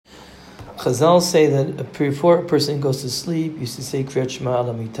Chazal say that before a person goes to sleep, you should say Kriat Shema al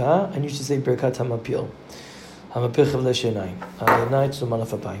Hamita, and you should say Birkat Hamapil. Hamapil Chavle Shenayim. Night to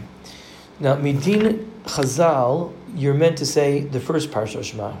Malafapayim. Now, Midin Chazal, you're meant to say the first parsha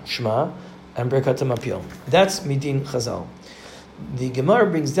Shema, and Birkat Hamapil. That's Midin Chazal. The Gemara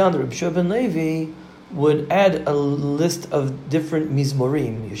brings down that Rabbi Shua ben Levi would add a list of different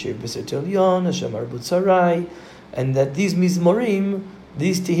mizmorim, Yeshev B'Ser Elyon, Hashem Arbut Sarai, and that these mizmorim,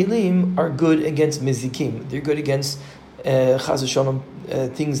 these tehillim, are good against mizikim. They're good against chas v'shalom,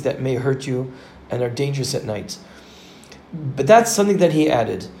 things that may hurt you and are dangerous at night. But that's something that he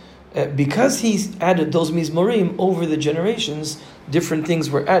added. Because he added those mizmorim over the generations, different things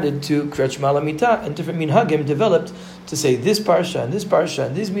were added to Kriat Shema al Hamita, and different minhagim developed to say this parsha and this parsha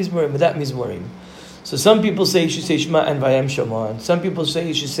and this mizmorim and that mizmorim. So some people say you should say Shema and Vayem Shema, and some people say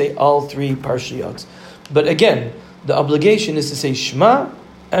you should say all three parshiyot. But again, the obligation is to say Shema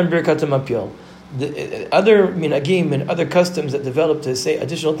and Birkat Hamapil. The other minhagim and other customs that develop to say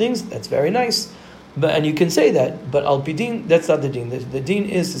additional things, that's very nice. And you can say that, but al pidin, that's not the din. The din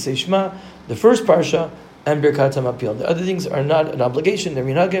is to say Shema, the first parsha, and Birkat Hamapil. The other things are not an obligation; they're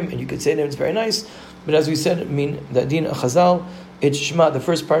minhagim, and you could say them. It's very nice, but as we said, the din of Chazal, it's Shema, the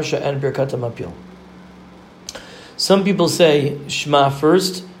first parsha, and Birkat Hamapil. Some people say Shema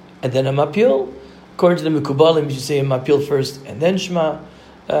first and then Hamapil. According to the Mekubalim, you should say Hamapil first and then Shema.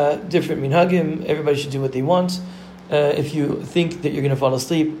 Different minhagim. Everybody should do what they want. If you think that you're going to fall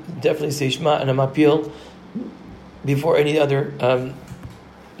asleep, definitely say Shema and Hamapil before any other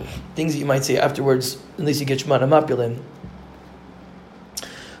things that you might say afterwards. At least you get Shema and Hamapil in.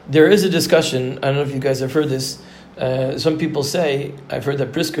 There is a discussion. I don't know if you guys have heard this. Some people say, I've heard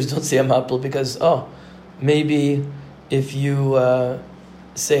that briskers don't say Hamapil because maybe if you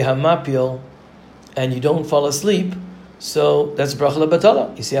say Hamapil and you don't fall asleep, so that's bracha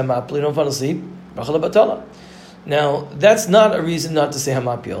lebatala. You say Hamapil, you don't fall asleep, bracha lebatala. Now, that's not a reason not to say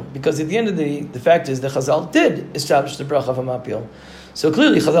Hamapil, because at the end of the fact is that Chazal did establish the bracha of Hamapil. So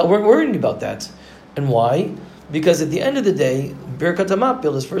clearly Chazal weren't worried about that. And why? Because at the end of the day, Birkat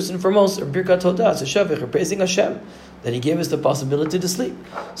Hamapil is first and foremost a Birkat Hodah, it's a Shavich, or praising Hashem, that He gave us the possibility to sleep.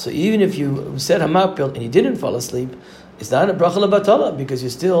 So even if you said Hamapil and you didn't fall asleep, it's not a bracha lebatala, because you're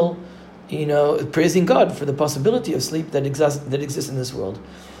still, praising God for the possibility of sleep that exists in this world.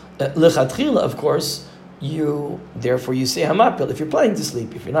 Lechatchila, of course, therefore you say Hamapil if you're planning to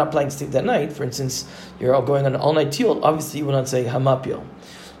sleep. If you're not planning to sleep that night, for instance, you're all going on an all-night tiyul, obviously you will not say Hamapil.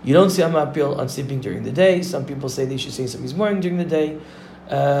 You don't say Hamapil on sleeping during the day. Some people say they should say some morning during the day.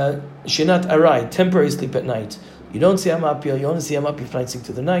 Shinat Arai, temporary sleep at night. You don't say Hamapil, you only say Hamapil if you're planning to sleep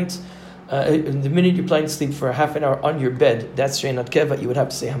through the night. The minute you're planning to sleep for a half an hour on your bed, that's Shinat Keva, you would have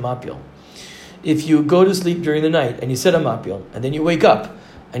to say Hamapil. If you go to sleep during the night and you said Hamapil, and then you wake up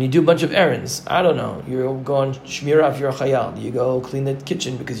and you do a bunch of errands, I don't know, you go on Shmira if you're a Chayal, you go clean the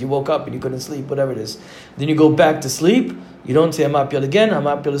kitchen because you woke up and you couldn't sleep, whatever it is. Then you go back to sleep, you don't say Hamapil again.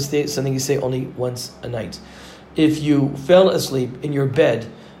 Hamapil is something you say only once a night. If you fell asleep in your bed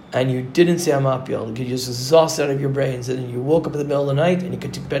and you didn't say Hamapil, you just exhausted out of your brains, and then you woke up in the middle of the night and you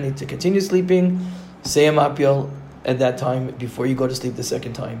continue to continue sleeping, say Hamapil at that time before you go to sleep the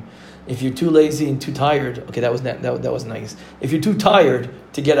second time. If you're too lazy and too tired, okay, that was nice. If you're too tired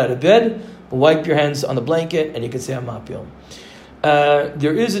to get out of bed, wipe your hands on the blanket and you can say Hamapil.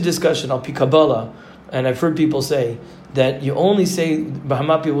 There is a discussion on Pi Kabbalah, and I've heard people say that you only say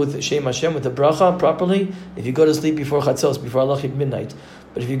Hamapil with Shem Hashem, with the bracha properly, if you go to sleep before Chatzos, before halachic midnight.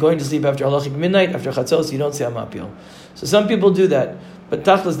 But if you're going to sleep after halachic midnight, after Chatzos, you don't say Hamapil. So some people do that. But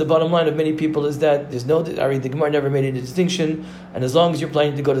tachlis, the bottom line of many people is that the Gemara never made any distinction, and as long as you're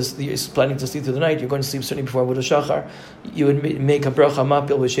planning to sleep through the night, you're going to sleep certainly before Avodah Shachar, you would make a bracha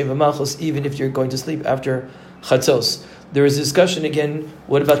Hamapil with Shem Malchus, even if you're going to sleep after Chatzos. There is discussion again,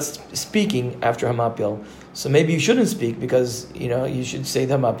 what about speaking after Hamapil? So maybe you shouldn't speak because, you should say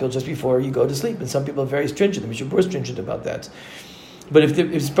the Hamapil just before you go to sleep. And some people are very stringent, the Mishabur is stringent about that. But if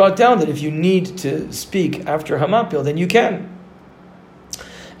it's brought down that if you need to speak after Hamapil, then you can.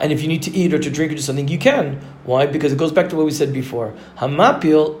 And if you need to eat or to drink or do something, you can. Why? Because it goes back to what we said before.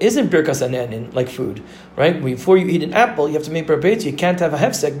 Hamapil isn't birkas anenin, like food, right? Before you eat an apple, you have to make preparation. You can't have a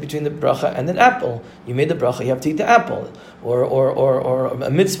hefsek between the bracha and an apple. You made the bracha, you have to eat the apple. Or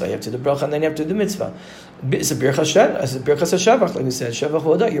a mitzvah, you have to do the bracha and then you have to do the mitzvah. It's a birchas shavach, like we said, shavach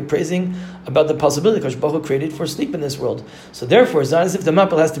v'hodah. You're praising about the possibility because Baruch Hu created for sleep in this world. So therefore, it's not as if the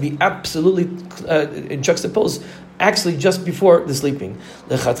mapil has to be absolutely juxtaposed, actually just before the sleeping.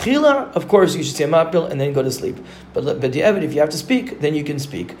 Lechatchila, of course, you should say a mapil and then go to sleep. But if you have to speak, then you can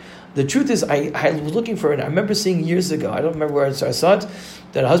speak. The truth is, I was looking for it. I remember seeing years ago, I don't remember where I saw it,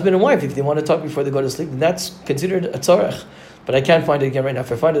 that a husband and wife, if they want to talk before they go to sleep, then that's considered a tzarech. But I can't find it again right now.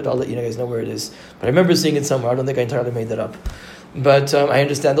 If I find it, I'll let you guys know where it is. But I remember seeing it somewhere. I don't think I entirely made that up. But I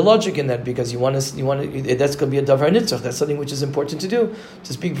understand the logic in that because you want to. That's going to be a davar nitzach. That's something which is important to do,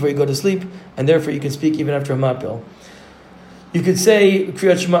 to speak before you go to sleep, and therefore you can speak even after a mapil. You could say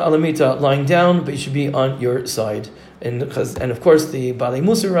Kriyat Shema al Hamita lying down, but you should be on your side. And of course the Baalei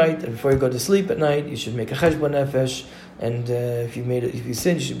Musa right, and before you go to sleep at night, you should make a cheshbon nefesh. And if you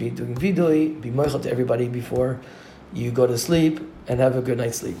sin, you should be doing vidui, be moichel to everybody before you go to sleep, and have a good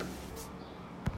night's sleep.